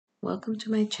Welcome to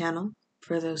my channel.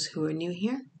 For those who are new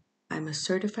here, I'm a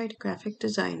certified graphic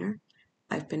designer.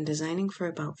 I've been designing for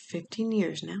about 15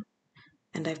 years now,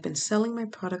 and I've been selling my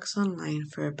products online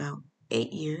for about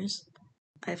 8 years.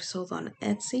 I've sold on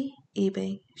Etsy,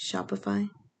 eBay, Shopify,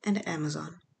 and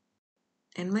Amazon.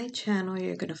 In my channel,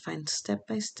 you're going to find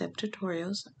step-by-step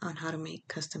tutorials on how to make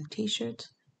custom t-shirts,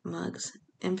 mugs,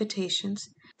 invitations,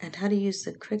 and how to use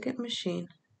the Cricut machine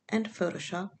and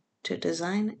Photoshop to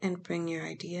design and bring your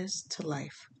ideas to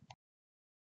life.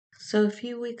 So a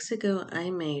few weeks ago,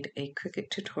 I made a Cricut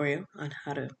tutorial on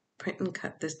how to print and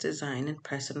cut this design and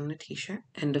press it on a t-shirt.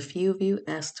 And a few of you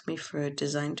asked me for a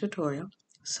design tutorial.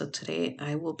 So today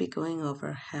I will be going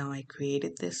over how I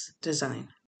created this design.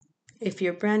 If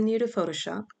you're brand new to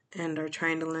Photoshop and are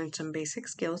trying to learn some basic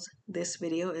skills, this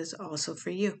video is also for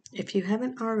you. If you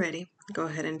haven't already, go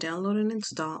ahead and download and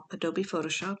install Adobe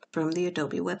Photoshop from the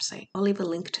Adobe website. I'll leave a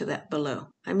link to that below.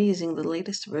 I'm using the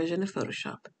latest version of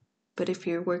Photoshop, but if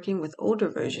you're working with older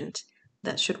versions,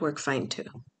 that should work fine too.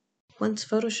 Once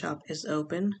Photoshop is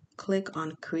open, click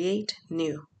on Create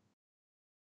New.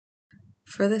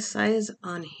 For the size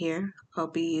on here,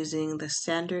 I'll be using the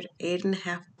standard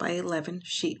 8.5 by 11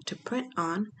 sheet to print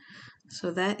on,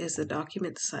 so that is the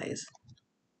document size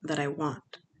that I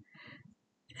want.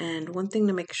 And one thing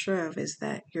to make sure of is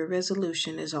that your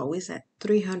resolution is always at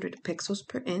 300 pixels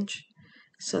per inch,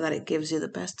 so that it gives you the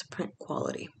best print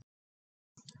quality.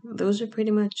 Those are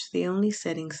pretty much the only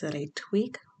settings that I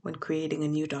tweak when creating a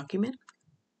new document.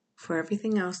 For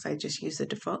everything else, I just use the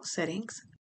default settings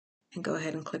and go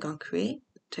ahead and click on Create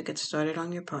to get started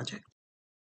on your project.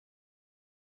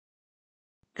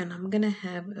 And I'm going to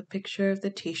have a picture of the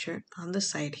t-shirt on the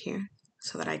side here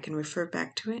so that I can refer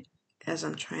back to it as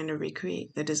I'm trying to recreate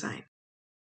the design.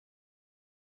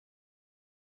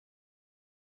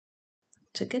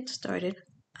 To get started,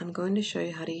 I'm going to show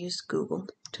you how to use Google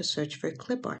to search for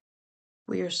clip art.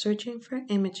 We are searching for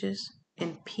images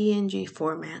in PNG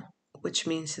format, which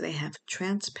means they have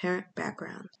transparent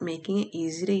backgrounds, making it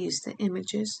easy to use the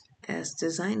images as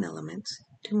design elements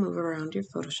to move around your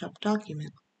Photoshop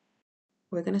document.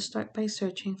 We're going to start by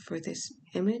searching for this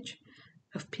image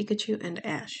of Pikachu and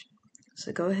Ash.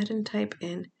 So go ahead and type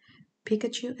in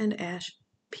Pikachu and Ash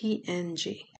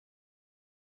PNG.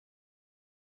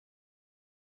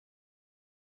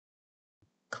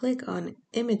 Click on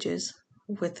Images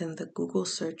within the Google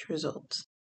search results.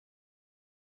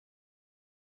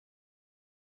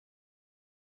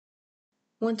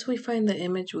 Once we find the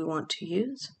image we want to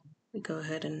use, we go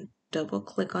ahead and double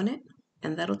click on it,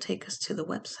 and that'll take us to the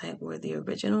website where the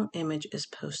original image is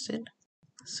posted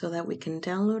so that we can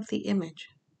download the image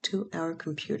to our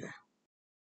computer.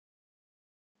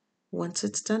 Once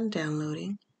it's done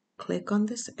downloading, click on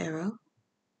this arrow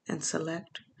and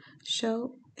select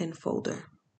Show in Folder.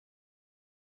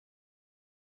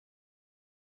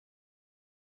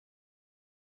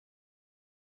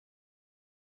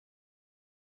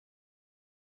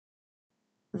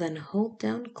 Then hold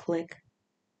down click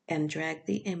and drag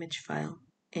the image file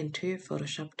into your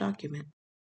Photoshop document.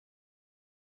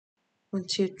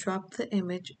 Once you drop the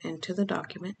image into the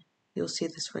document, you'll see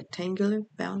this rectangular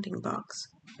bounding box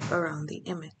around the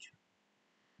image.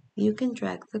 You can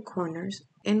drag the corners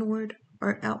inward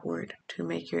or outward to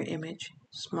make your image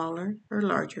smaller or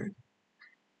larger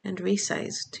and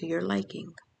resize to your liking.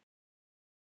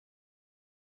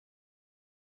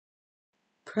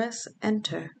 Press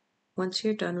Enter once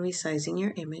you're done resizing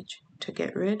your image to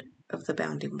get rid of the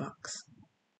bounding box.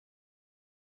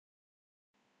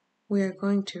 We are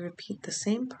going to repeat the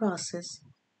same process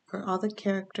for all the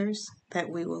characters that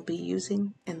we will be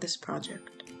using in this project.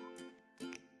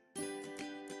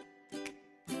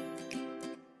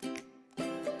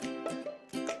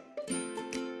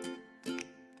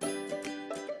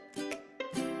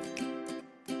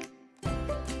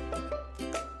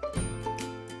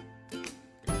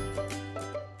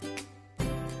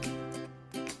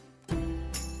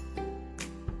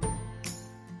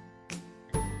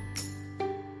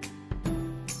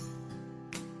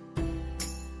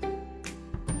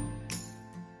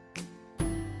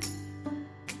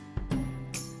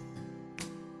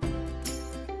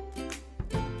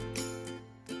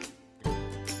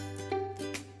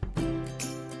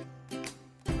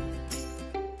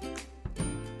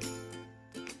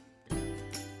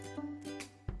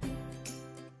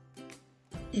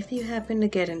 If you happen to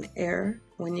get an error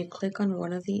when you click on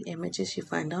one of the images you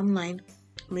find online,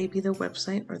 maybe the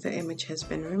website or the image has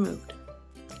been removed.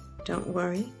 Don't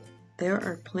worry, there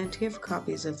are plenty of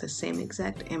copies of the same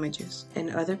exact images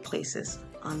in other places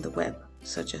on the web,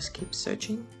 so just keep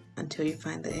searching until you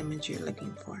find the image you're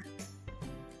looking for.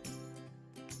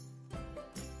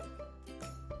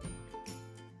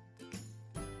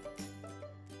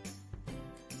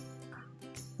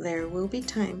 There will be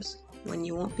times when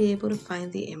you won't be able to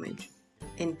find the image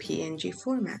in PNG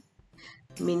format,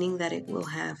 meaning that it will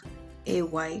have a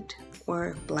white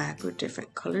or black or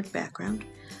different colored background,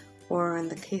 or in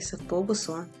the case of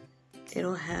Bulbasaur,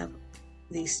 it'll have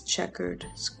these checkered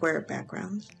square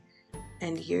backgrounds,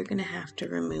 and you're going to have to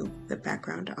remove the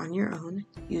background on your own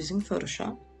using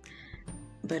Photoshop.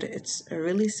 But it's a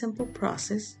really simple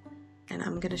process, and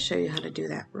I'm going to show you how to do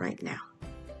that right now.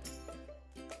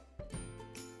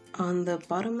 On the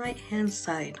bottom right hand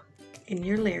side in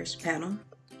your layers panel,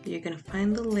 you're going to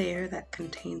find the layer that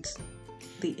contains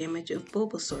the image of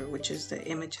Bulbasaur, which is the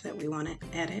image that we want to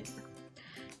edit.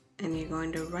 And you're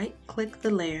going to right click the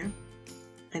layer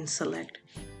and select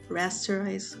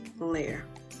rasterize layer.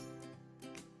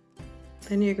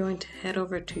 Then you're going to head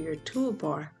over to your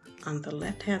toolbar on the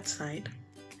left hand side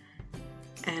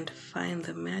and find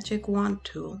the magic wand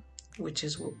tool, which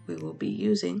is what we will be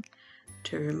using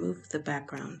to remove the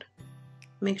background.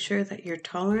 Make sure that your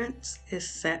tolerance is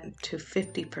set to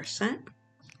 50%.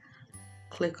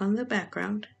 Click on the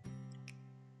background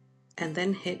and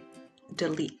then hit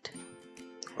delete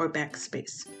or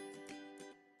backspace.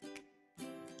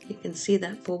 You can see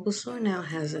that Bulbasaur now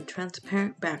has a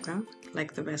transparent background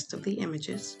like the rest of the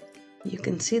images. You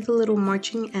can see the little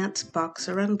marching ants box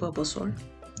around Bulbasaur,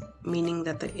 meaning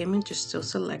that the image is still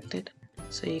selected.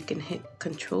 So you can hit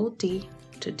Ctrl D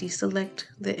to deselect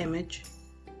the image,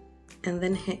 and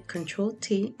then hit Ctrl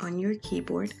T on your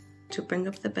keyboard to bring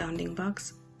up the bounding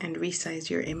box and resize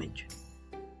your image.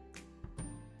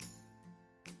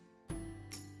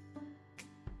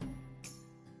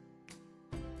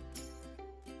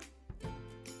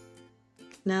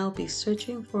 Now be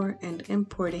searching for and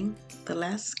importing the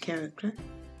last character,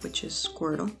 which is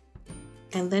Squirtle,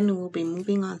 and then we'll be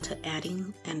moving on to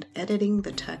adding and editing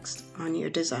the text on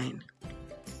your design.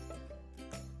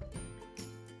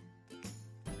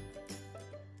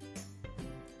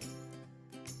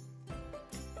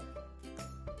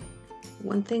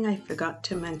 One thing I forgot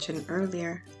to mention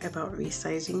earlier about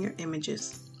resizing your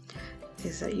images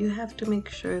is that you have to make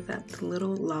sure that the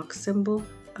little lock symbol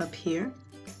up here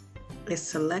is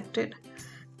selected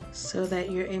so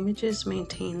that your images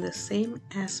maintain the same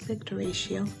aspect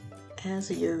ratio as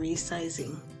you're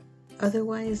resizing.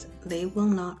 Otherwise, they will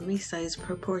not resize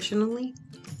proportionally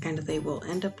and they will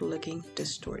end up looking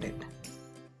distorted.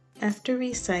 After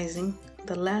resizing,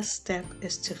 the last step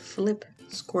is to flip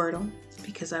Squirtle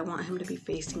because I want him to be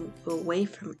facing away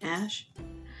from Ash.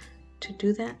 To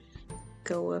do that,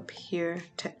 go up here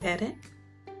to Edit,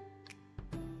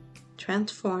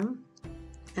 Transform,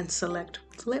 and select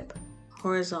Flip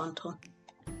Horizontal.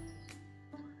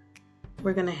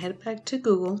 We're going to head back to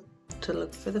Google to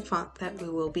look for the font that we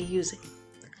will be using.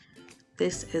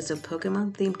 This is a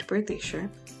Pokemon themed birthday shirt,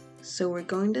 so we're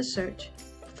going to search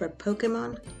for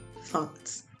Pokemon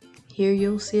fonts. Here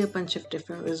you'll see a bunch of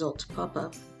different results pop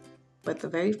up, but the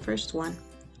very first one,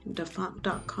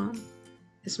 dafont.com,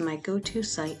 is my go-to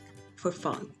site for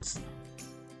fonts.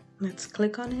 Let's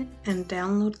click on it and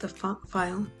download the font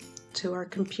file to our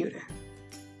computer.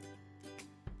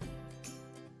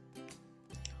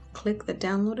 Click the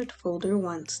downloaded folder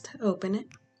once to open it,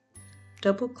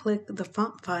 double-click the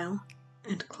font file,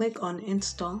 and click on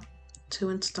Install to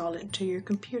install it to your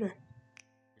computer.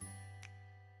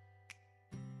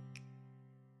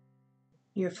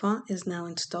 Your font is now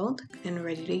installed and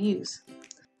ready to use.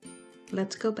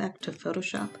 Let's go back to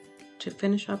Photoshop to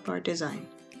finish up our design.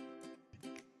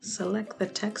 Select the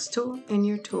text tool in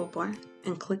your toolbar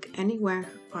and click anywhere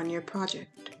on your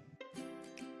project.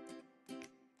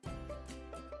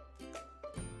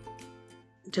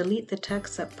 Delete the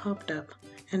text that popped up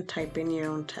and type in your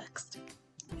own text.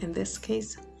 In this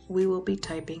case, we will be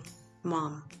typing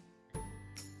Mom.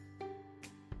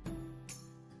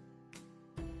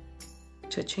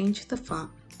 To change the font,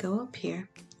 go up here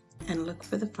and look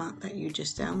for the font that you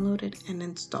just downloaded and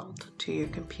installed to your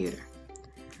computer.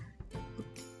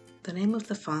 The name of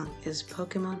the font is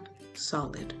Pokemon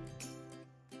Solid.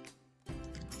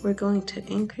 We're going to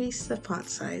increase the font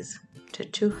size to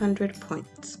 200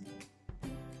 points.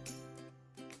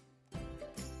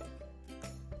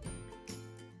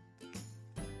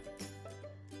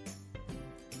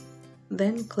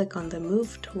 Then click on the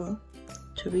Move tool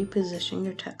to reposition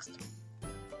your text.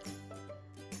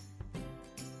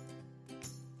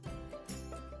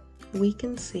 We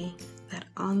can see that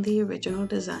on the original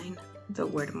design, the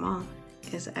word Mom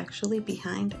is actually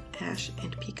behind Ash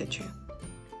and Pikachu.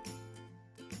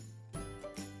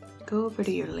 Go over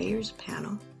to your Layers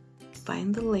panel,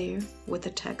 find the layer with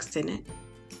the text in it,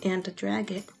 and drag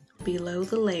it below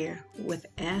the layer with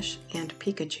Ash and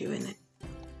Pikachu in it.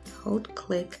 Hold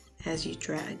click as you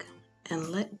drag and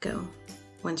let go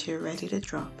once you're ready to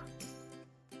drop.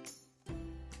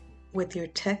 With your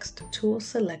text tool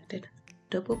selected,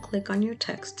 double-click on your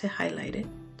text to highlight it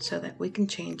so that we can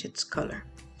change its color.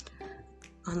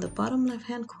 On the bottom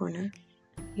left-hand corner,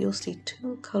 you'll see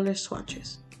two color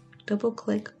swatches.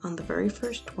 Double-click on the very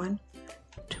first one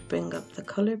to bring up the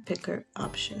color picker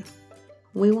option.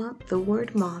 We want the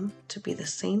word mom to be the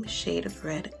same shade of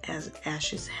red as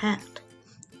Ash's hat.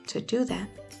 To do that,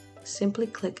 simply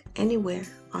click anywhere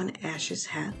on Ash's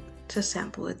hat to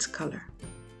sample its color.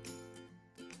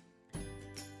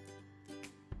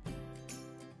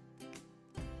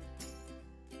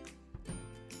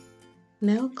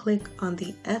 Now click on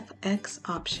the FX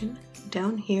option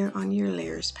down here on your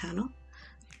layers panel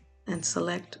and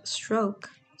select stroke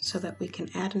so that we can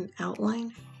add an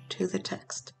outline to the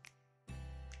text.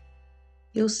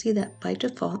 You'll see that by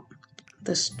default,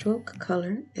 the stroke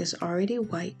color is already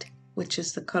white, which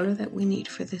is the color that we need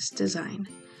for this design,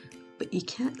 but you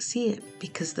can't see it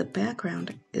because the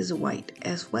background is white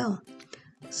as well.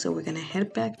 So we're going to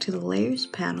head back to the layers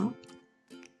panel,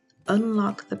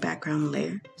 unlock the background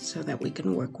layer so that we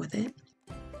can work with it,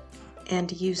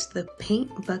 and use the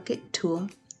paint bucket tool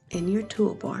in your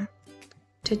toolbar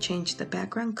to change the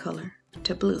background color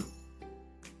to blue.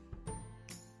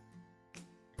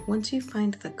 Once you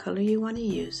find the color you want to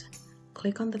use,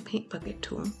 click on the paint bucket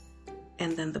tool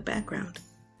and then the background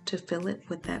to fill it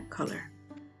with that color.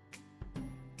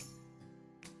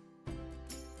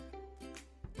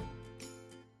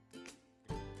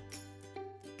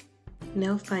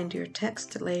 Now find your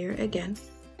text layer again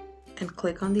and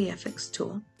click on the FX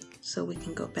tool so we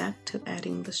can go back to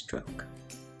adding the stroke.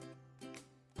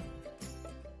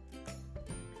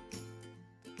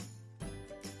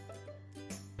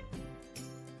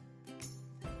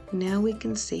 Now we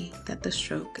can see that the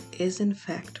stroke is in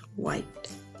fact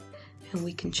white, and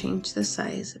we can change the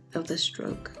size of the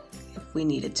stroke if we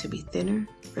need it to be thinner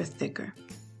or thicker.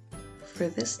 For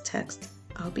this text,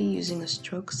 I'll be using a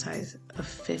stroke size of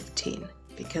 15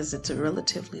 because it's a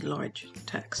relatively large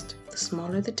text. The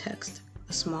smaller the text,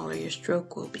 the smaller your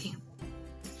stroke will be.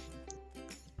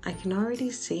 I can already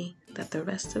see that the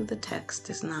rest of the text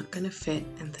is not going to fit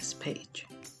in this page,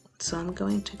 so I'm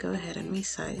going to go ahead and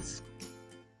resize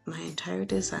my entire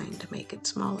design to make it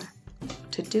smaller.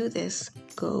 To do this,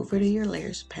 go over to your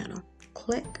layers panel,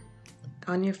 click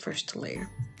on your first layer,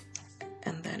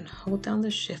 and then hold down the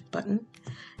shift button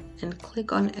and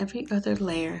click on every other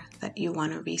layer that you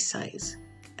want to resize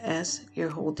as you're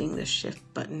holding the shift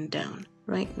button down.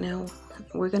 Right now,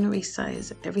 we're going to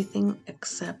resize everything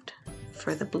except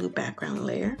for the blue background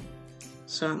layer.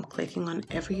 So I'm clicking on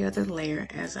every other layer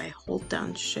as I hold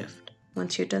down shift.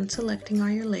 Once you're done selecting all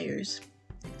your layers,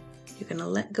 you're going to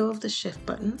let go of the shift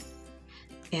button,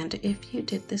 and if you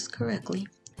did this correctly,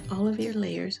 all of your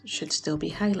layers should still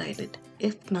be highlighted.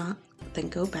 If not, then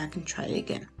go back and try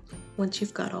again. Once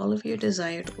you've got all of your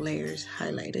desired layers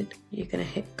highlighted, you're going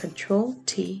to hit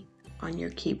Ctrl-T on your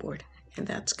keyboard, and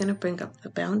that's going to bring up the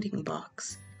bounding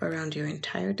box around your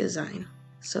entire design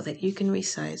so that you can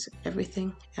resize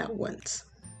everything at once.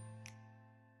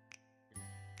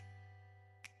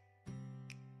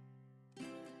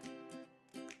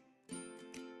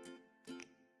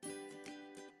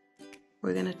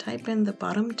 We're going to type in the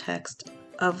bottom text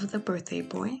of the birthday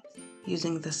boy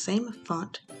using the same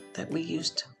font that we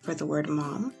used for the word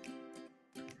mom.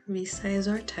 Resize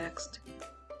our text.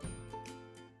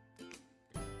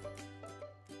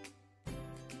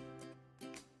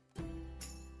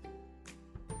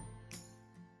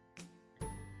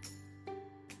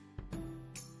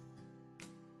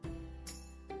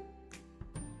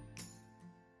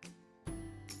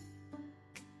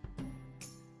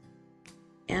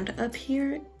 And up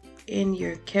here in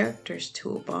your characters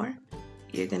toolbar,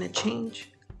 you're going to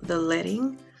change the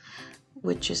leading,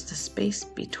 which is the space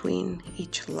between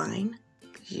each line.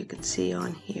 You can see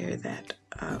on here that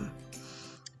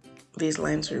these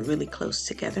lines are really close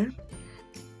together.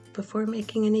 Before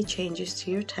making any changes to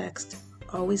your text,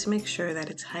 always make sure that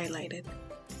it's highlighted.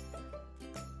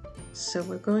 So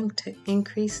we're going to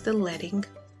increase the leading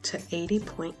to 80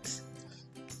 points.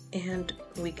 And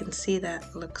we can see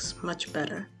that looks much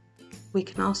better. We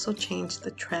can also change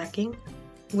the tracking,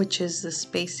 which is the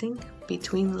spacing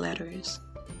between letters.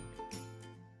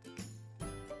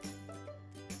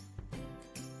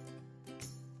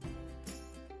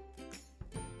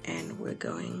 And we're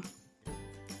going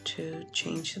to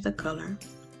change the color.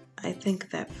 I think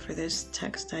that for this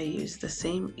text I use the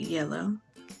same yellow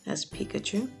as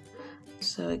Pikachu.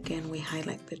 So again, we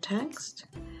highlight the text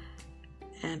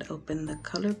and open the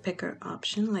color picker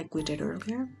option like we did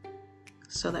earlier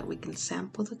so that we can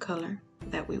sample the color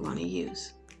that we want to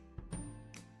use.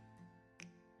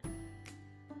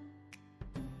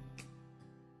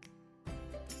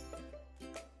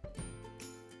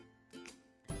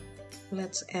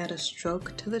 Let's add a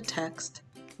stroke to the text.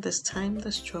 This time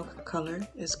the stroke color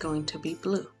is going to be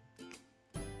blue,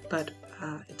 but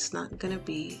it's not going to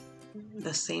be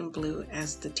the same blue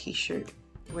as the t-shirt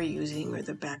we're using or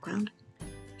the background.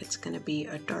 It's going to be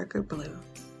a darker blue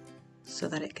so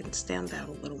that it can stand out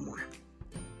a little more.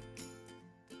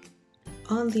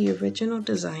 On the original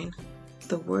design,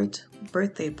 the words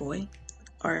birthday boy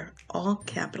are all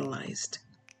capitalized.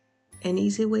 An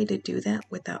easy way to do that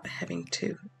without having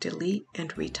to delete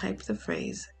and retype the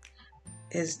phrase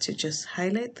is to just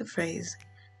highlight the phrase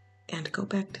and go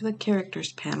back to the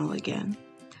characters panel again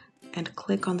and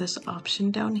click on this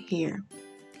option down here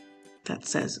that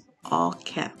says all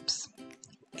caps,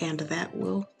 and that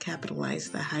will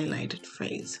capitalize the highlighted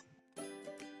phrase.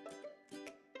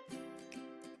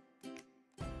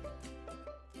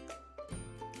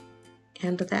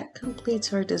 And that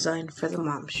completes our design for the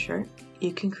mom shirt.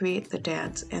 You can create the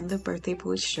dad's and the birthday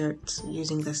boy's shirts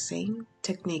using the same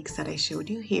techniques that I showed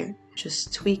you here,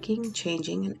 just tweaking,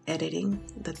 changing, and editing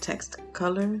the text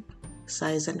color,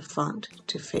 size, and font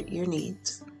to fit your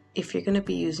needs. If you're going to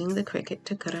be using the Cricut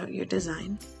to cut out your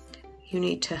design, you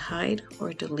need to hide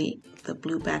or delete the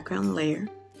blue background layer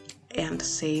and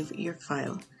save your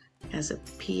file as a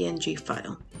PNG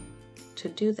file. To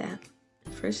do that,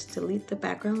 first delete the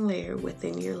background layer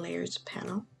within your layers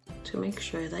panel to make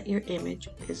sure that your image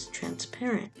is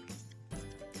transparent.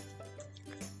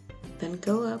 Then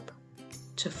go up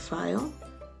to File,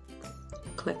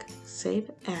 click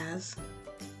Save As,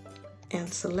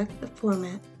 and select the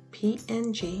format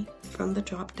PNG from the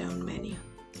drop-down menu.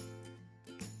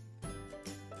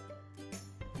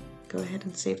 Go ahead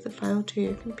and save the file to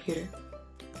your computer.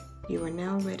 You are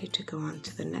now ready to go on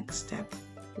to the next step,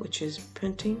 which is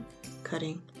printing,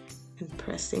 cutting, and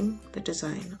pressing the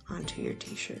design onto your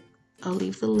t-shirt. I'll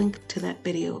leave the link to that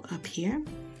video up here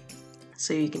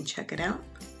so you can check it out.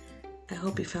 I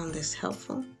hope you found this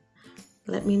helpful.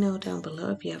 Let me know down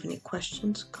below if you have any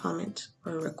questions, comments,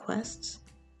 or requests,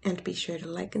 and be sure to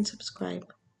like and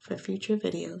subscribe for future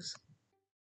videos.